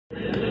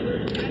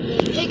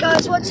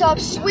Guys, what's up?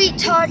 Sweet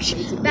Touch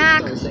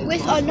back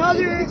with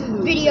another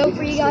video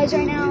for you guys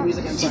right now.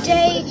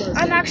 Today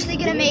I'm actually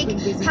gonna make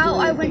how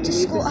I went to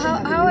school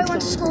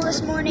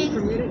this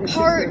morning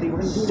part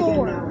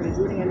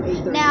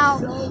 4. Now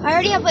I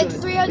already have like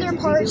 3 other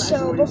parts,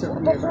 so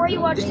before you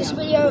watch this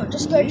video,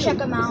 just go check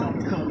them out.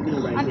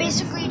 I'm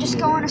basically just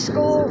going to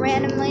school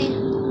randomly.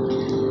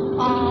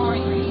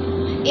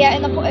 Yeah,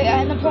 in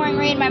the pouring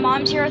rain. My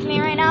mom's here with me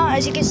right now.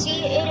 As you can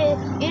see,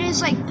 it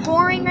is like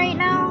pouring right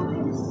now.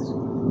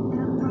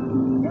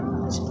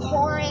 It's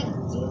pouring.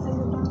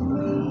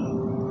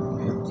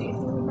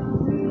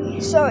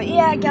 So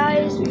yeah,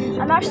 guys,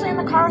 I'm actually in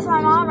the car with my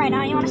mom right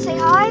now. You want to say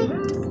hi?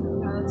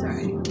 No, that's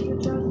alright.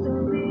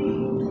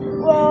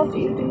 Well,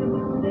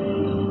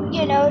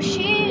 you know,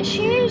 she's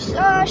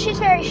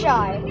very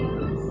shy.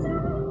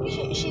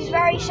 She's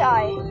very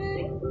shy.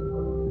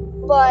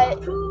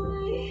 But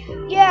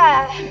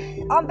yeah,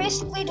 I'm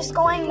basically just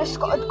going to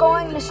school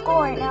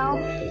right now.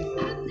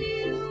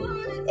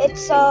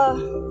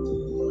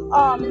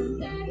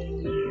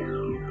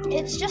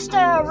 It's just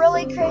a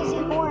really crazy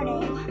morning.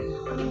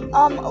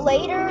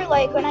 Later,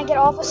 like when I get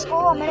off of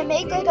school, I'm gonna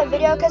make like a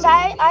video because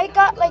I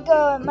got like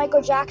a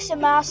Michael Jackson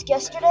mask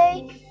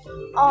yesterday.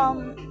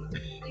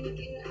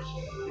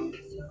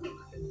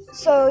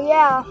 So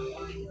yeah,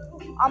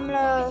 I'm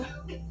gonna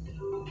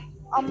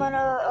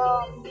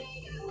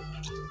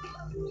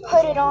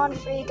put it on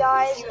for you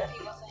guys.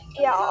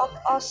 Yeah,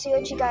 I'll see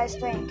what you guys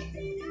think.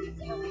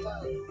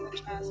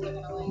 Which mask they're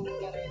gonna like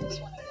better, this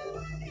one or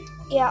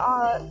the Yeah,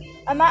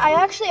 I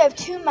actually have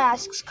 2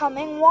 masks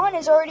coming. One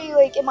is already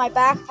like in my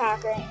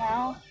backpack right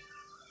now.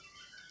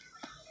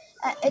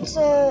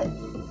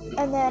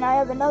 And then I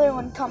have another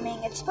one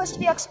coming. It's supposed to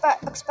be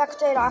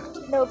expected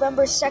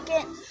November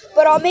 2nd,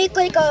 but I'll make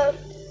like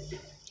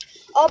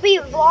I'll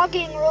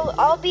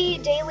be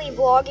daily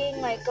vlogging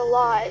like a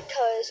lot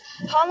because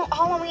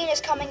Halloween is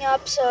coming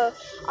up, so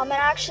I'm gonna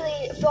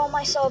actually film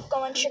myself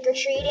going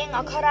trick-or-treating.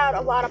 I'll cut out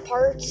a lot of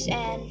parts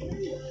and,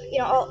 you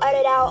know, I'll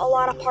edit out a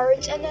lot of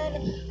parts, and then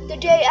the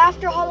day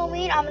after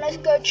Halloween, I'm gonna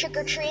go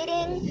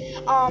trick-or-treating.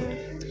 I'm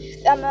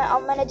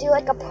gonna do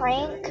like a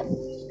prank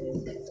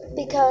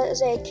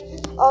because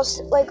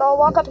I'll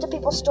walk up to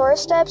people's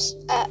doorsteps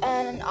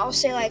and I'll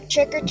say like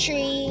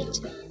trick-or-treat,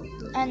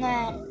 and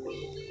then,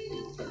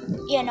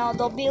 you know,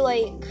 they'll be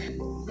like,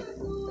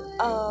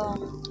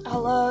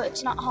 hello,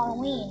 it's not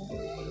Halloween.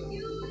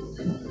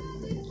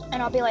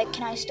 And I'll be like,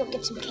 can I still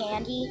get some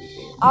candy?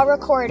 I'll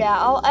record it.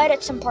 I'll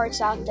edit some parts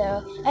out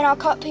though. And I'll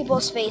cut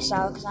people's face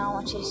out because I don't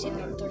want you to see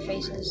their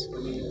faces.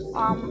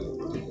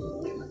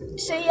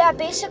 So yeah,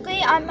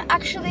 basically I'm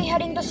actually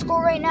heading to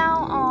school right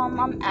now.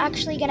 I'm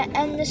actually gonna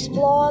end this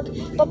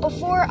vlog. But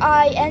before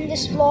I end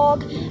this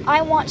vlog,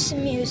 I want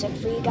some music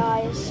for you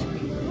guys.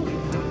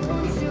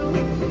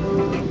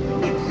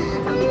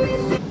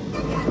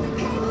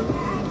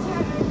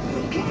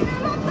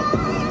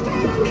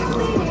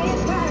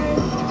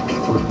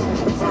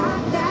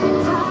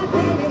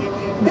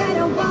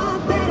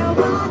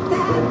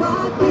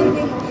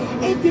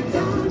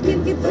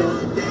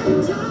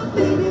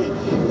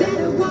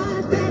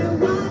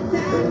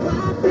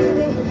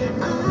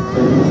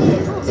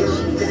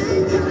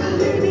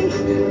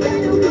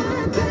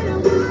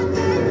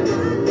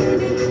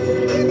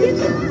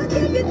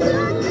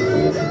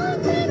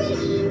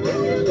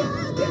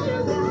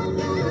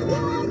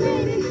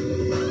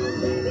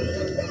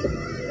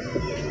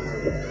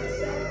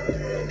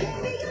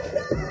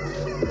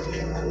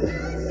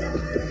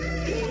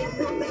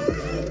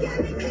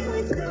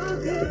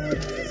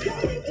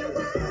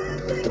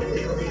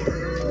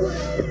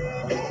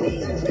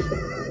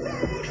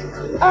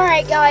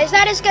 Alright guys,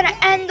 that is going to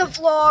end the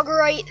vlog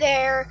right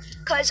there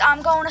because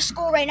I'm going to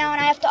school right now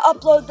and I have to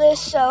upload this.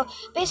 So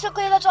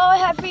basically that's all I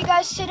have for you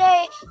guys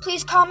today.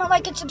 Please comment,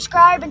 like, and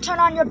subscribe and turn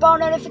on your bell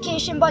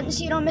notification button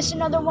so you don't miss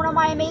another one of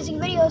my amazing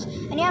videos.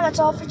 And yeah, that's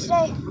all for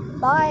today.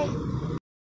 Bye.